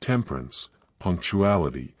abstinence, temperance,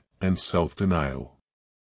 punctuality, and self-denial.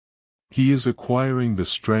 He is acquiring the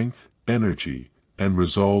strength, energy, and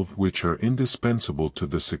resolve which are indispensable to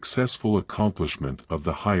the successful accomplishment of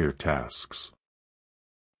the higher tasks.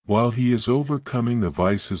 While he is overcoming the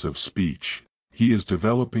vices of speech, he is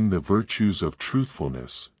developing the virtues of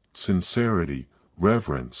truthfulness, sincerity,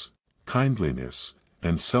 reverence, kindliness,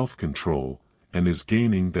 and self-control, and is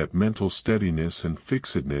gaining that mental steadiness and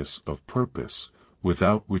fixedness of purpose,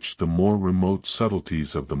 without which the more remote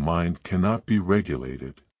subtleties of the mind cannot be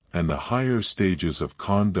regulated, and the higher stages of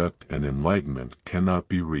conduct and enlightenment cannot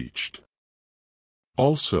be reached.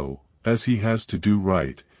 Also, as he has to do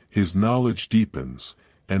right, his knowledge deepens,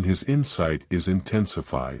 and his insight is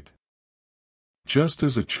intensified. Just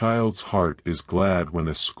as a child's heart is glad when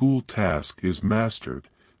a school task is mastered,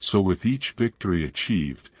 so with each victory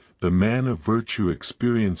achieved, the man of virtue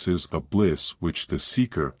experiences a bliss which the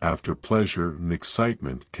seeker after pleasure and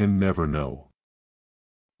excitement can never know.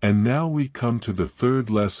 And now we come to the third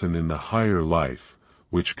lesson in the higher life,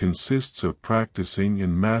 which consists of practicing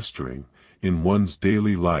and mastering, in one's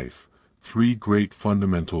daily life, 3 great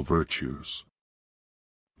fundamental virtues.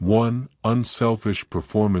 1. Unselfish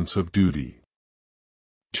performance of duty.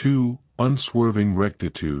 2. Unswerving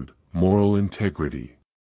rectitude, moral integrity.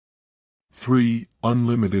 3.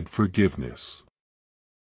 Unlimited forgiveness.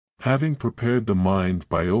 Having prepared the mind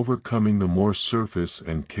by overcoming the more surface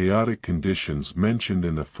and chaotic conditions mentioned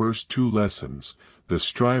in the first two lessons, the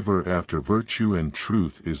striver after virtue and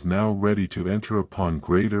truth is now ready to enter upon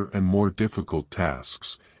greater and more difficult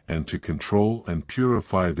tasks, and to control and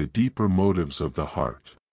purify the deeper motives of the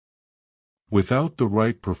heart. Without the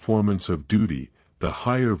right performance of duty, the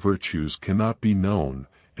higher virtues cannot be known,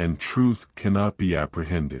 and truth cannot be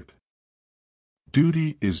apprehended.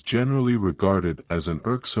 Duty is generally regarded as an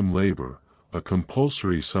irksome labor, a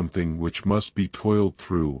compulsory something which must be toiled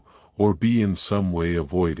through, or be in some way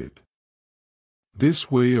avoided.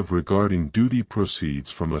 This way of regarding duty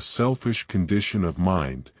proceeds from a selfish condition of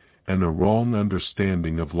mind, and a wrong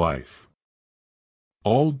understanding of life.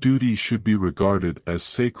 All duty should be regarded as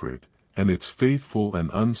sacred, and its faithful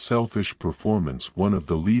and unselfish performance one of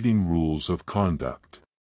the leading rules of conduct.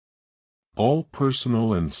 All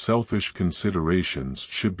personal and selfish considerations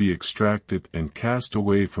should be extracted and cast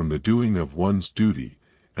away from the doing of one's duty,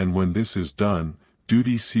 and when this is done,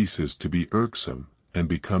 duty ceases to be irksome, and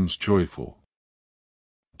becomes joyful.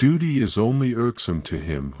 Duty is only irksome to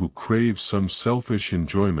him who craves some selfish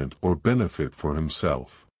enjoyment or benefit for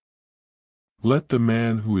himself. Let the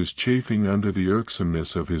man who is chafing under the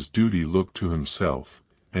irksomeness of his duty look to himself,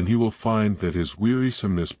 and he will find that his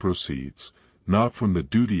wearisomeness proceeds, not from the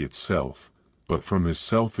duty itself, but from his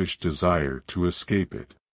selfish desire to escape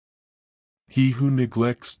it. He who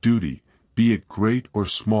neglects duty, be it great or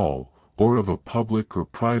small, or of a public or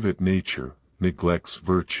private nature, neglects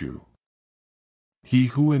virtue. He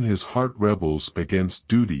who in his heart rebels against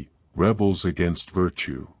duty, rebels against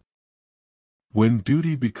virtue. When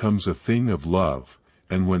duty becomes a thing of love,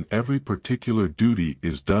 and when every particular duty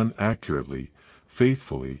is done accurately,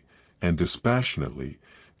 faithfully, and dispassionately,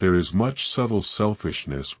 there is much subtle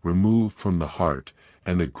selfishness removed from the heart,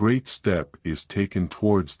 and a great step is taken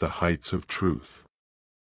towards the heights of truth.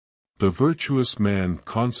 The virtuous man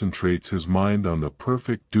concentrates his mind on the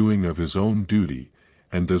perfect doing of his own duty,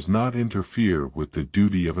 and does not interfere with the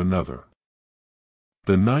duty of another.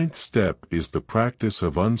 The ninth step is the practice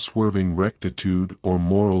of unswerving rectitude or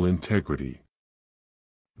moral integrity.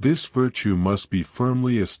 This virtue must be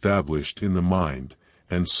firmly established in the mind,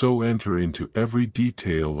 and so enter into every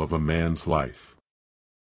detail of a man's life.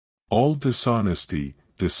 All dishonesty,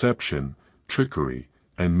 deception, trickery,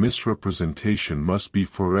 and misrepresentation must be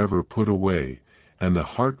forever put away, and the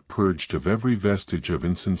heart purged of every vestige of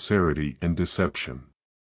insincerity and deception.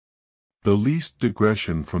 The least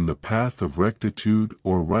digression from the path of rectitude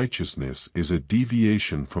or righteousness is a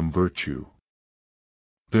deviation from virtue.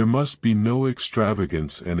 There must be no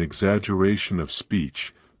extravagance and exaggeration of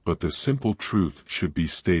speech, but the simple truth should be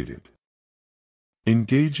stated.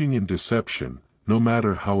 Engaging in deception, no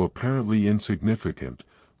matter how apparently insignificant,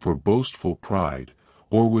 for boastful pride,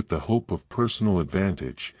 or with the hope of personal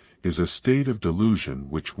advantage, is a state of delusion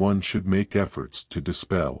which one should make efforts to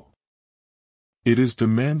dispel. It is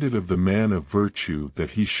demanded of the man of virtue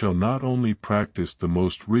that he shall not only practice the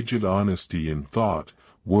most rigid honesty in thought,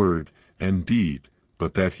 word, and deed,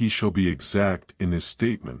 but that he shall be exact in his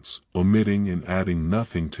statements, omitting and adding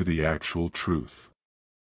nothing to the actual truth.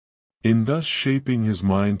 In thus shaping his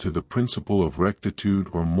mind to the principle of rectitude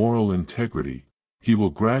or moral integrity, he will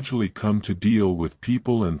gradually come to deal with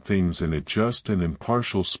people and things in a just and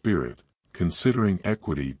impartial spirit, considering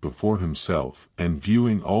equity before himself and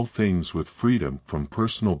viewing all things with freedom from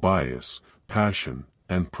personal bias, passion,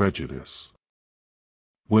 and prejudice.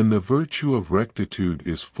 When the virtue of rectitude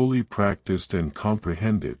is fully practiced and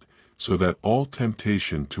comprehended, so that all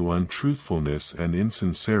temptation to untruthfulness and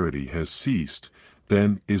insincerity has ceased,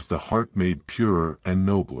 then is the heart made purer and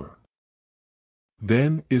nobler.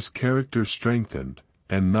 Then is character strengthened,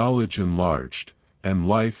 and knowledge enlarged, and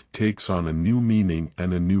life takes on a new meaning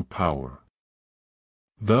and a new power.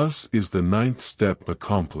 Thus is the ninth step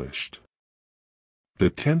accomplished. The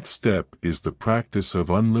 10th step is the practice of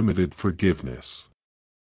unlimited forgiveness.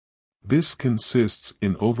 This consists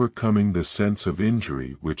in overcoming the sense of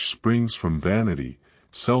injury which springs from vanity,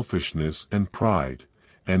 selfishness and pride,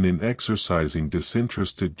 and in exercising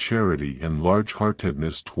disinterested charity and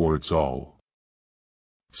large-heartedness towards all.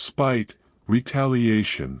 Spite,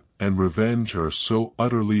 retaliation, and revenge are so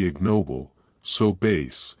utterly ignoble, so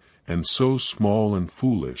base, and so small and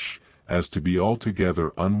foolish, as to be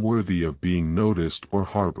altogether unworthy of being noticed or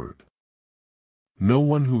harbored. No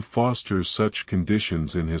one who fosters such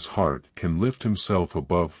conditions in his heart can lift himself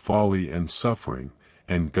above folly and suffering,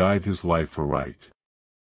 and guide his life aright.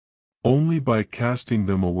 Only by casting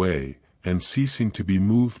them away, and ceasing to be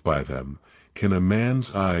moved by them, can a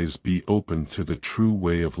man's eyes be opened to the true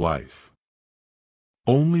way of life.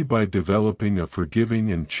 Only by developing a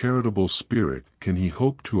forgiving and charitable spirit can he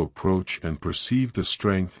hope to approach and perceive the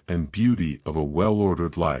strength and beauty of a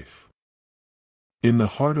well-ordered life. In the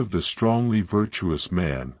heart of the strongly virtuous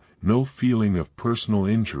man, no feeling of personal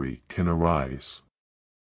injury can arise.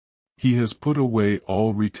 He has put away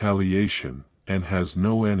all retaliation, and has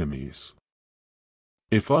no enemies.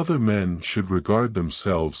 If other men should regard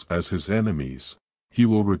themselves as his enemies, he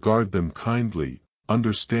will regard them kindly,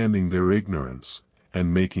 understanding their ignorance,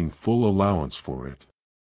 and making full allowance for it.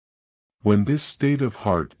 When this state of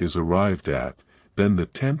heart is arrived at, then the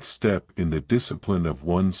 10th step in the discipline of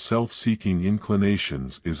one's self-seeking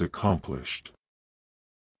inclinations is accomplished.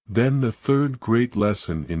 Then the third great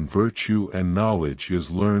lesson in virtue and knowledge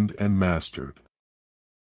is learned and mastered.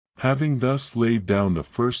 Having thus laid down the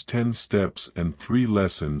first 10 steps and 3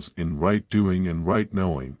 lessons in right doing and right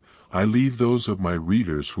knowing, I leave those of my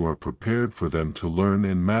readers who are prepared for them to learn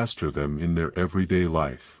and master them in their everyday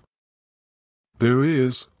life. There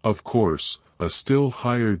is, of course, a still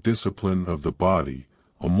higher discipline of the body,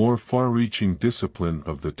 a more far-reaching discipline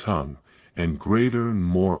of the tongue, and greater and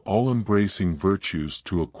more all-embracing virtues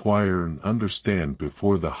to acquire and understand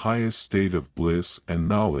before the highest state of bliss and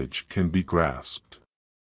knowledge can be grasped.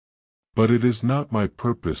 But it is not my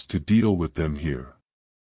purpose to deal with them here.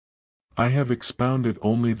 I have expounded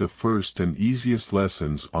only the first and easiest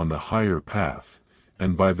lessons on the higher path,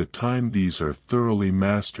 and by the time these are thoroughly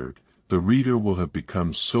mastered, the reader will have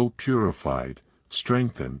become so purified,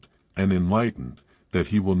 strengthened, and enlightened, that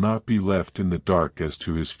he will not be left in the dark as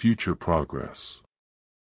to his future progress.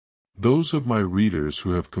 Those of my readers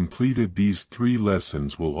who have completed these 3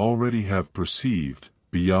 lessons will already have perceived,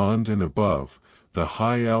 beyond and above, the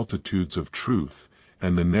high altitudes of truth,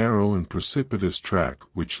 and the narrow and precipitous track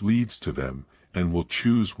which leads to them, and will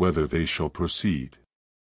choose whether they shall proceed.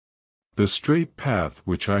 The straight path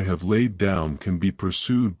which I have laid down can be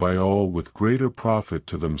pursued by all with greater profit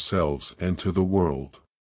to themselves and to the world.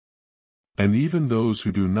 And even those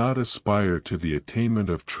who do not aspire to the attainment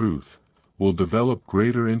of truth, will develop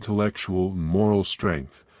greater intellectual and moral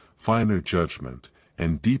strength, finer judgment,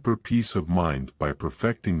 and deeper peace of mind by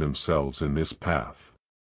perfecting themselves in this path.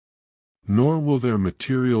 Nor will their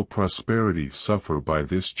material prosperity suffer by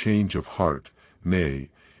this change of heart, nay,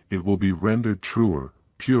 it will be rendered truer,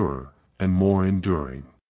 purer, and more enduring.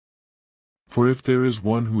 For if there is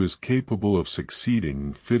one who is capable of succeeding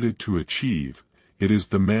and fitted to achieve, it is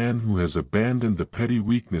the man who has abandoned the petty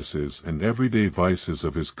weaknesses and everyday vices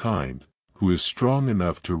of his kind, who is strong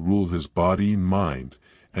enough to rule his body and mind,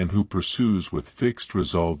 and who pursues with fixed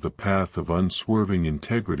resolve the path of unswerving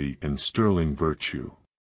integrity and sterling virtue.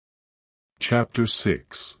 Chapter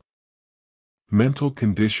 6. Mental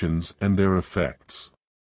Conditions and Their Effects.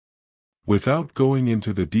 Without going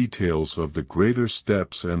into the details of the greater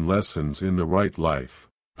steps and lessons in the right life,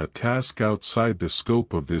 a task outside the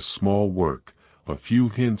scope of this small work, a few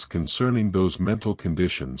hints concerning those mental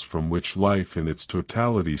conditions from which life in its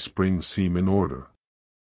totality springs seem in order.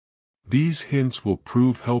 These hints will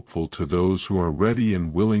prove helpful to those who are ready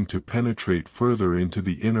and willing to penetrate further into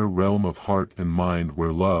the inner realm of heart and mind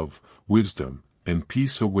where love, wisdom, and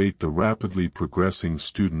peace await the rapidly progressing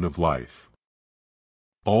student of life.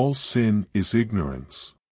 All sin is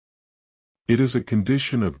ignorance. It is a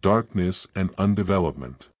condition of darkness and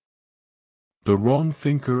undevelopment. The wrong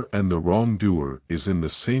thinker and the wrongdoer is in the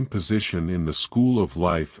same position in the school of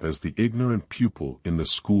life as the ignorant pupil in the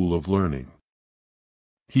school of learning.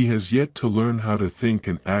 He has yet to learn how to think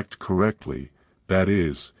and act correctly, that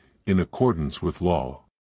is, in accordance with law.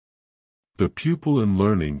 The pupil in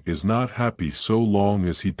learning is not happy so long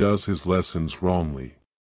as he does his lessons wrongly.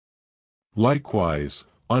 Likewise,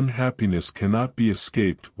 unhappiness cannot be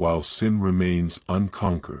escaped while sin remains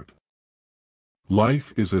unconquered.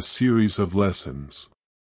 Life is a series of lessons.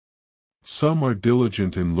 Some are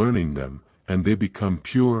diligent in learning them, and they become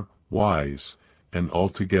pure, wise, and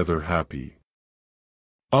altogether happy.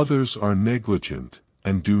 Others are negligent,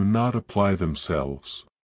 and do not apply themselves.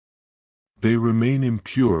 They remain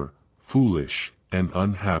impure, foolish, and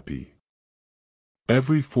unhappy.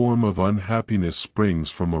 Every form of unhappiness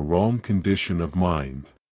springs from a wrong condition of mind.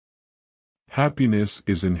 Happiness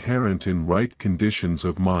is inherent in right conditions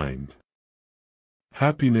of mind.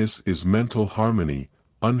 Happiness is mental harmony,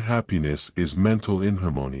 unhappiness is mental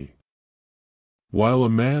inharmony. While a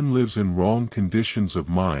man lives in wrong conditions of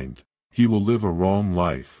mind, he will live a wrong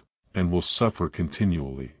life, and will suffer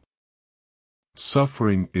continually.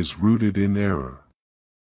 Suffering is rooted in error.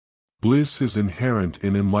 Bliss is inherent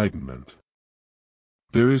in enlightenment.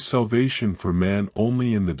 There is salvation for man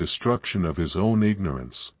only in the destruction of his own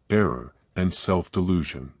ignorance, error, and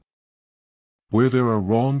self-delusion. Where there are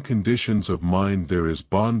wrong conditions of mind there is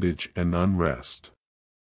bondage and unrest.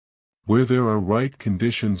 Where there are right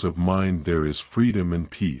conditions of mind there is freedom and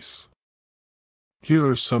peace. Here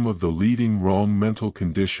are some of the leading wrong mental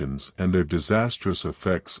conditions and their disastrous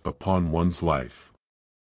effects upon one's life.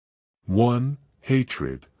 1.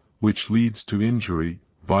 Hatred, which leads to injury,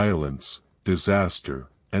 violence, disaster,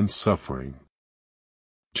 and suffering.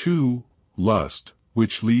 2. Lust,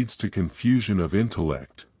 which leads to confusion of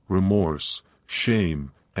intellect, remorse,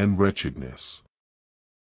 shame, and wretchedness.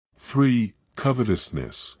 3.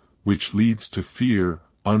 Covetousness, which leads to fear,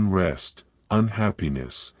 unrest,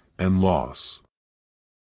 unhappiness, and loss.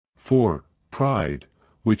 4. Pride,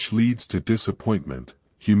 which leads to disappointment,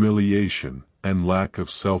 humiliation, and lack of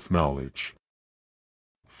self-knowledge.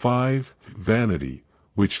 5. Vanity,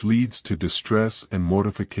 which leads to distress and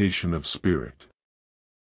mortification of spirit.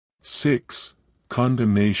 6.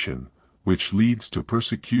 Condemnation, which leads to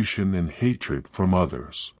persecution and hatred from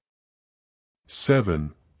others.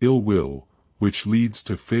 7. Ill will, which leads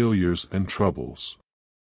to failures and troubles.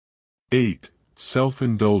 8.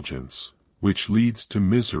 Self-indulgence, which leads to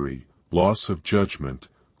misery, loss of judgment,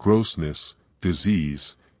 grossness,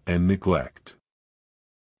 disease, and neglect.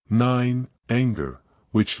 9. Anger,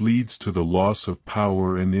 which leads to the loss of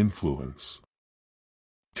power and influence.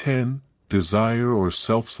 10. Desire or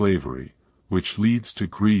self-slavery, which leads to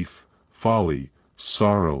grief, folly,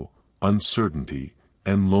 sorrow, uncertainty,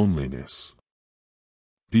 and loneliness.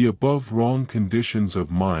 The above wrong conditions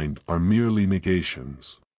of mind are merely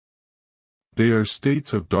negations. They are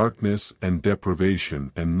states of darkness and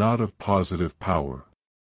deprivation and not of positive power.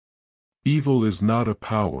 Evil is not a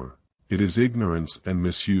power, it is ignorance and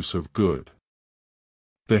misuse of good.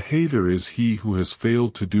 The hater is he who has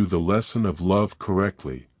failed to do the lesson of love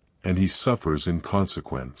correctly, and he suffers in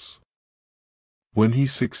consequence. When he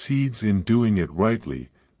succeeds in doing it rightly,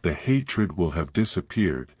 the hatred will have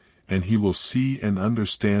disappeared, and he will see and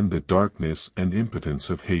understand the darkness and impotence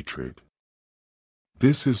of hatred.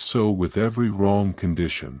 This is so with every wrong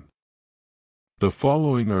condition. The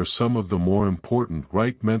following are some of the more important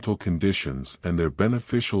right mental conditions and their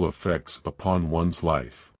beneficial effects upon one's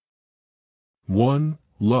life. 1.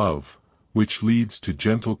 Love, which leads to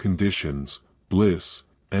gentle conditions, bliss,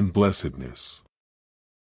 and blessedness.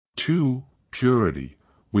 2. Purity,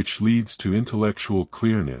 which leads to intellectual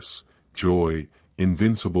clearness, joy,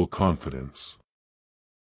 invincible confidence.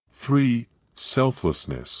 3.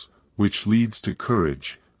 Selflessness, which leads to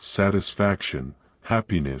courage, satisfaction,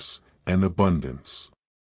 happiness, and abundance.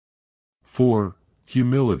 4.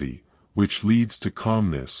 Humility, which leads to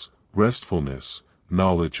calmness, restfulness,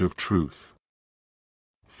 knowledge of truth.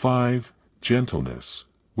 5. Gentleness,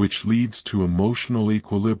 which leads to emotional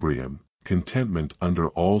equilibrium, contentment under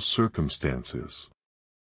all circumstances.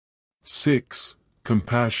 6.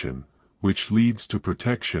 Compassion, which leads to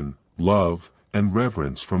protection, love, and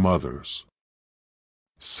reverence from others.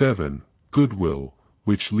 7. Goodwill,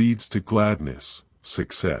 which leads to gladness,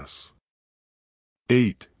 success.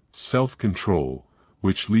 8. Self-control,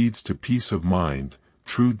 which leads to peace of mind,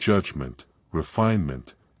 true judgment,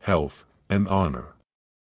 refinement, health, and honor.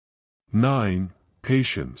 9.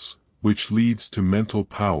 Patience, which leads to mental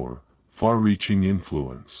power, far-reaching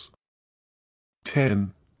influence.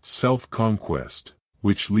 10. Self-conquest,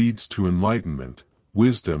 which leads to enlightenment,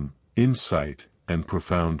 wisdom, insight, and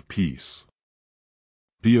profound peace.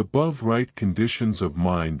 The above right conditions of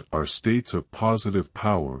mind are states of positive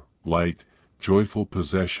power, light, joyful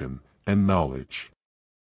possession, and knowledge.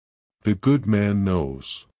 The good man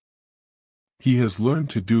knows. He has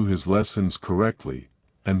learned to do his lessons correctly,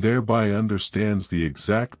 and thereby understands the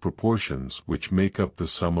exact proportions which make up the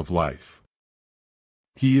sum of life.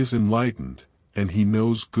 He is enlightened, and he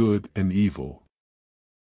knows good and evil.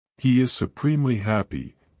 He is supremely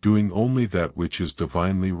happy, doing only that which is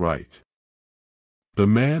divinely right. The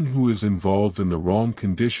man who is involved in the wrong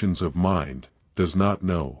conditions of mind does not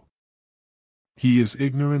know. He is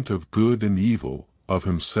ignorant of good and evil, of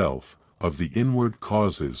himself, of the inward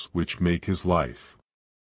causes which make his life.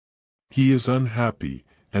 He is unhappy,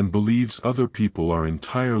 and believes other people are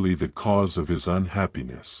entirely the cause of his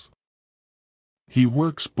unhappiness. He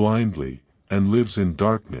works blindly, and lives in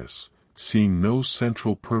darkness, seeing no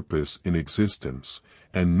central purpose in existence,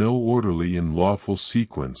 and no orderly and lawful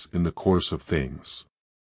sequence in the course of things.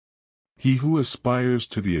 He who aspires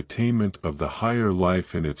to the attainment of the higher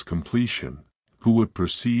life and its completion, who would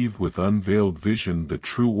perceive with unveiled vision the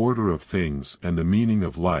true order of things and the meaning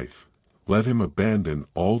of life, let him abandon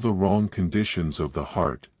all the wrong conditions of the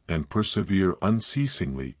heart, and persevere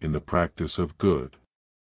unceasingly in the practice of good.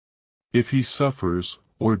 If he suffers,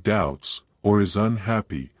 or doubts, or is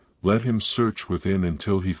unhappy, let him search within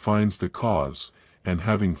until he finds the cause, and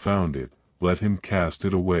having found it, let him cast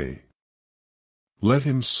it away. Let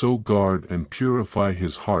him so guard and purify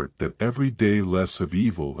his heart that every day less of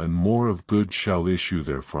evil and more of good shall issue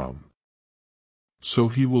therefrom. So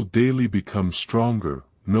he will daily become stronger,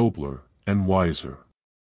 nobler, and wiser.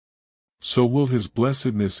 So will his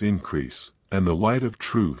blessedness increase, and the light of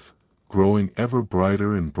truth, growing ever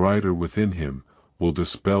brighter and brighter within him, will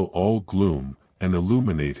dispel all gloom, and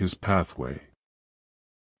illuminate his pathway.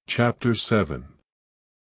 Chapter 7.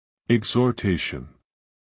 Exhortation.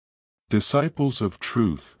 Disciples of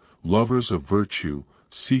truth, lovers of virtue,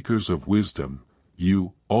 seekers of wisdom,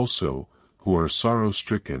 you, also, who are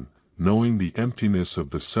sorrow-stricken, knowing the emptiness of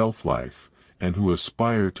the self-life, and who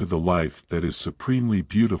aspire to the life that is supremely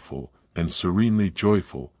beautiful, and serenely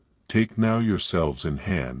joyful, take now yourselves in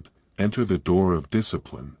hand, enter the door of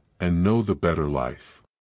discipline, and know the better life.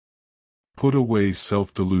 Put away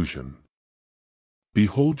self-delusion.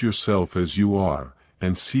 Behold yourself as you are,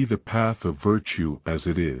 and see the path of virtue as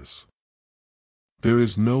it is. There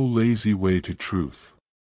is no lazy way to truth.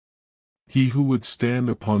 He who would stand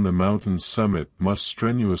upon the mountain's summit must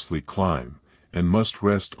strenuously climb, and must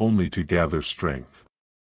rest only to gather strength.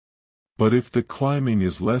 But if the climbing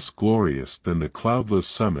is less glorious than the cloudless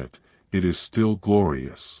summit, it is still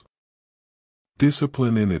glorious.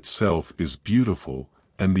 Discipline in itself is beautiful,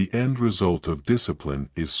 and the end result of discipline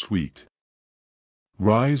is sweet.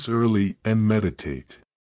 Rise early and meditate.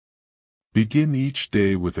 Begin each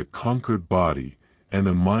day with a conquered body, and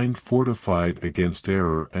a mind fortified against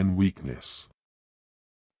error and weakness.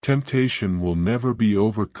 Temptation will never be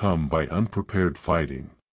overcome by unprepared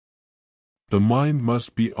fighting. The mind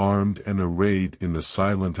must be armed and arrayed in the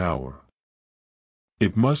silent hour.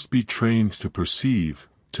 It must be trained to perceive,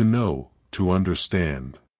 to know, to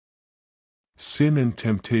understand. Sin and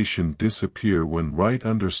temptation disappear when right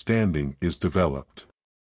understanding is developed.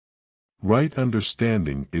 Right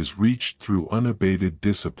understanding is reached through unabated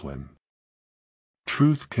discipline.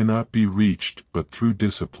 Truth cannot be reached but through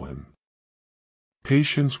discipline.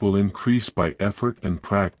 Patience will increase by effort and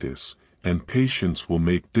practice, and patience will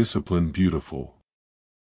make discipline beautiful.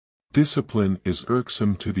 Discipline is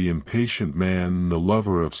irksome to the impatient man and the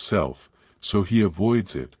lover of self, so he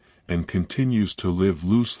avoids it, and continues to live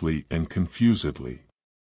loosely and confusedly.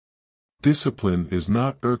 Discipline is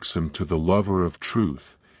not irksome to the lover of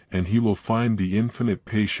truth, and he will find the infinite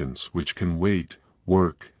patience which can wait,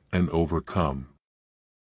 work, and overcome.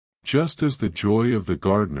 Just as the joy of the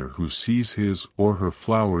gardener who sees his or her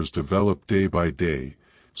flowers develop day by day,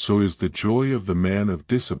 so is the joy of the man of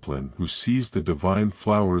discipline who sees the divine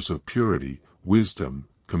flowers of purity, wisdom,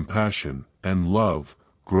 compassion, and love,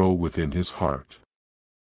 grow within his heart.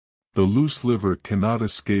 The loose liver cannot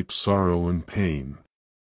escape sorrow and pain.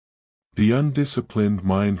 The undisciplined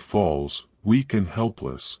mind falls, weak and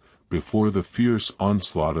helpless, before the fierce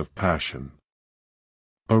onslaught of passion.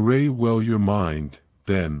 Array well your mind,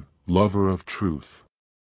 then, lover of truth.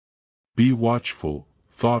 Be watchful,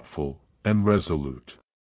 thoughtful, and resolute.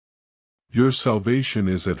 Your salvation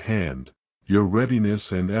is at hand, your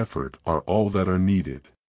readiness and effort are all that are needed.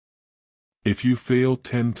 If you fail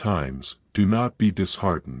 10 times, do not be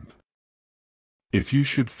disheartened. If you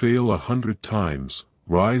should fail 100 times,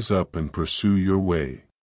 rise up and pursue your way.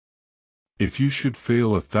 If you should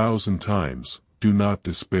fail 1,000 times, do not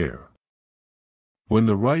despair. When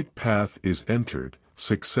the right path is entered,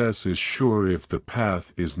 success is sure if the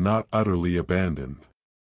path is not utterly abandoned.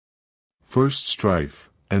 First strife,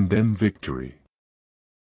 and then victory.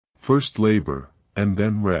 First labor, and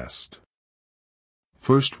then rest.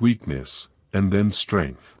 First weakness, and then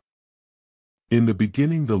strength. In the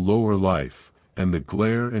beginning the lower life, and the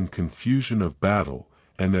glare and confusion of battle,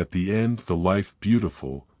 and at the end the life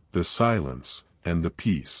beautiful, the silence, and the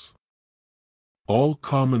peace. All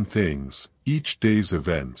common things, each day's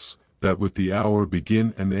events, that with the hour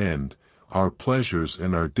begin and end, our pleasures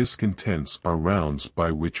and our discontents are rounds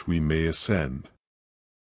by which we may ascend.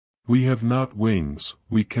 We have not wings,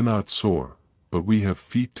 we cannot soar, but we have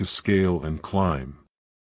feet to scale and climb.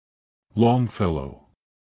 Longfellow.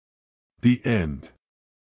 The End.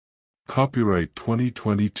 Copyright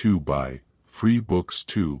 2022 by Free Books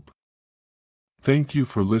Tube. Thank you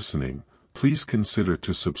for listening. Please consider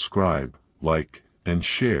to subscribe, like, and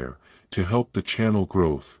share, to help the channel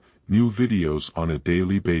growth, new videos on a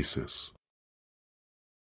daily basis.